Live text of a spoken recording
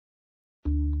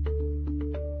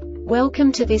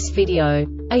Welcome to this video.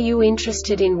 Are you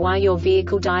interested in why your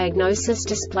vehicle diagnosis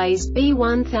displays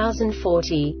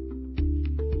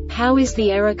B1040? How is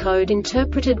the error code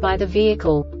interpreted by the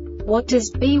vehicle? What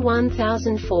does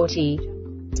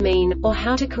B1040 mean, or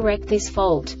how to correct this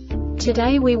fault?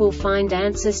 Today we will find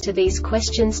answers to these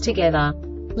questions together.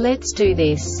 Let's do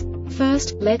this.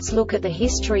 First, let's look at the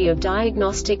history of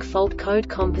diagnostic fault code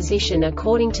composition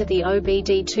according to the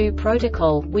OBD2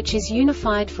 protocol, which is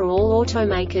unified for all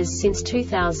automakers since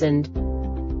 2000.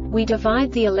 We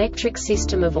divide the electric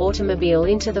system of automobile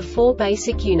into the four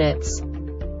basic units: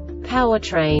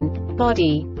 powertrain,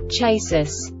 body,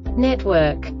 chassis,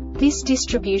 network. This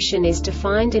distribution is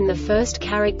defined in the first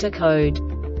character code.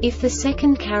 If the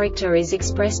second character is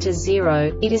expressed as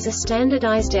 0, it is a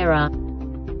standardized error.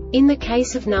 In the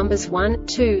case of numbers 1,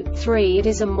 2, 3, it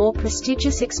is a more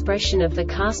prestigious expression of the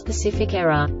car-specific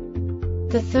error.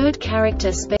 The third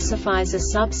character specifies a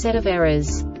subset of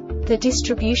errors. The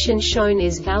distribution shown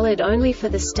is valid only for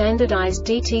the standardized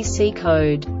DTC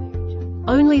code.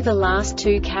 Only the last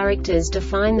two characters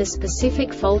define the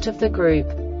specific fault of the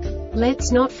group.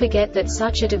 Let's not forget that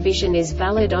such a division is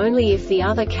valid only if the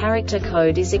other character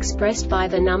code is expressed by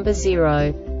the number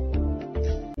 0.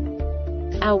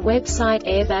 Our website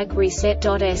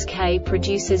airbagreset.sk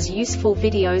produces useful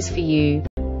videos for you.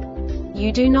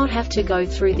 You do not have to go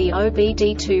through the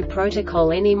OBD2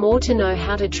 protocol anymore to know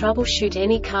how to troubleshoot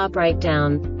any car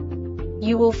breakdown.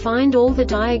 You will find all the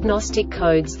diagnostic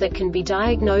codes that can be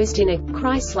diagnosed in a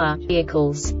Chrysler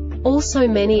vehicles. Also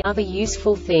many other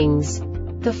useful things.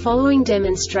 The following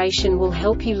demonstration will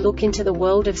help you look into the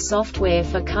world of software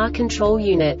for car control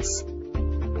units.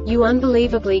 You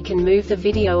unbelievably can move the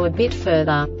video a bit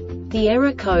further. The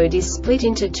error code is split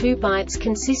into 2 bytes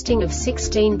consisting of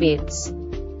 16 bits.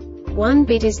 1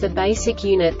 bit is the basic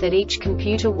unit that each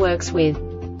computer works with.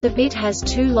 The bit has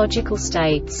 2 logical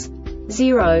states: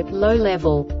 0, low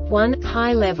level, 1,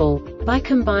 high level. By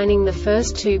combining the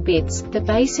first 2 bits, the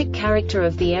basic character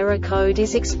of the error code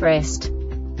is expressed.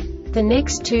 The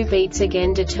next 2 beats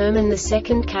again determine the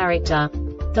second character.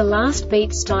 The last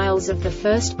beat styles of the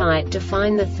first byte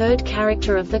define the third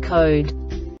character of the code.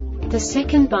 The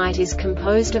second byte is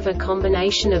composed of a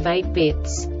combination of 8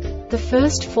 bits. The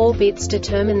first 4 bits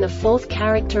determine the fourth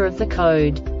character of the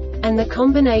code. And the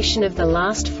combination of the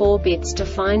last 4 bits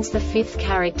defines the fifth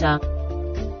character.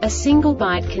 A single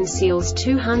byte conceals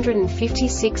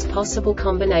 256 possible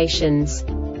combinations.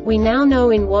 We now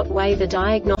know in what way the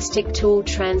diagnostic tool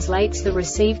translates the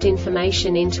received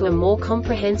information into a more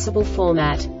comprehensible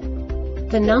format.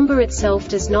 The number itself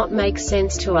does not make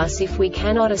sense to us if we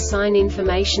cannot assign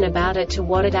information about it to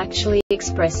what it actually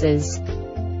expresses.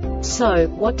 So,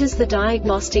 what does the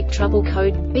Diagnostic Trouble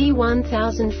Code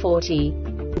B1040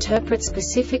 interpret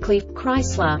specifically for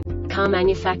Chrysler car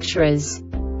manufacturers?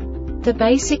 The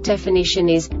basic definition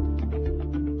is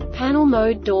panel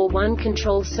mode, door 1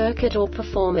 control circuit or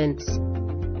performance.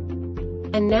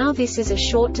 And now this is a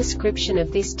short description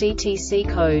of this DTC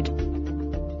code.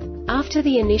 After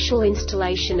the initial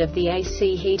installation of the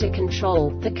AC heater control,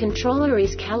 the controller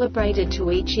is calibrated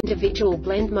to each individual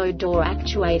blend mode door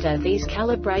actuator. These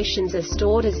calibrations are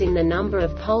stored as in the number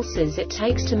of pulses it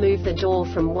takes to move the door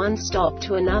from one stop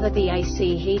to another. The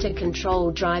AC heater control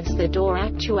drives the door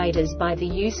actuators by the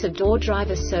use of door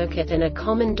driver circuit and a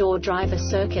common door driver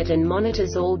circuit, and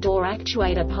monitors all door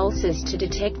actuator pulses to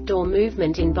detect door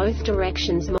movement in both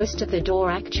directions. Most of the door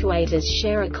actuators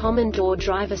share a common door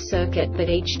driver circuit, but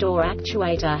each door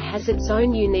actuator has its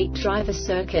own unique driver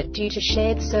circuit due to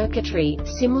shared circuitry.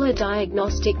 Similar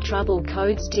diagnostic trouble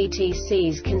codes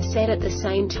DTCs can set at the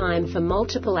same time for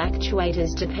multiple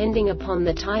actuators depending upon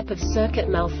the type of circuit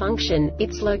malfunction,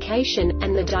 its location,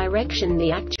 and the direction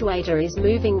the actuator is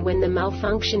moving when the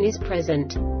malfunction is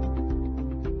present.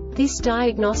 This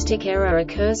diagnostic error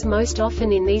occurs most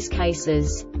often in these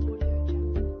cases: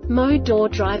 mode door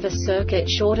driver circuit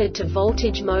shorted to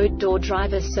voltage, mode door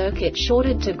driver circuit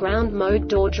shorted to ground, mode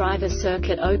door driver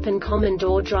circuit open, common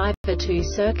door driver 2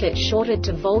 circuit shorted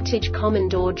to voltage, common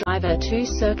door driver 2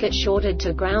 circuit shorted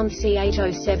to ground,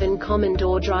 C807 common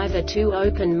door driver 2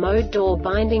 open, mode door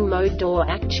binding, mode door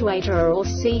actuator or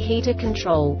C heater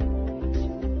control.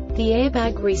 The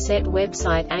Airbag Reset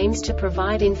website aims to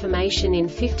provide information in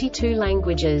 52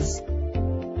 languages.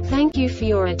 Thank you for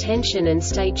your attention and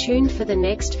stay tuned for the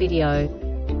next video.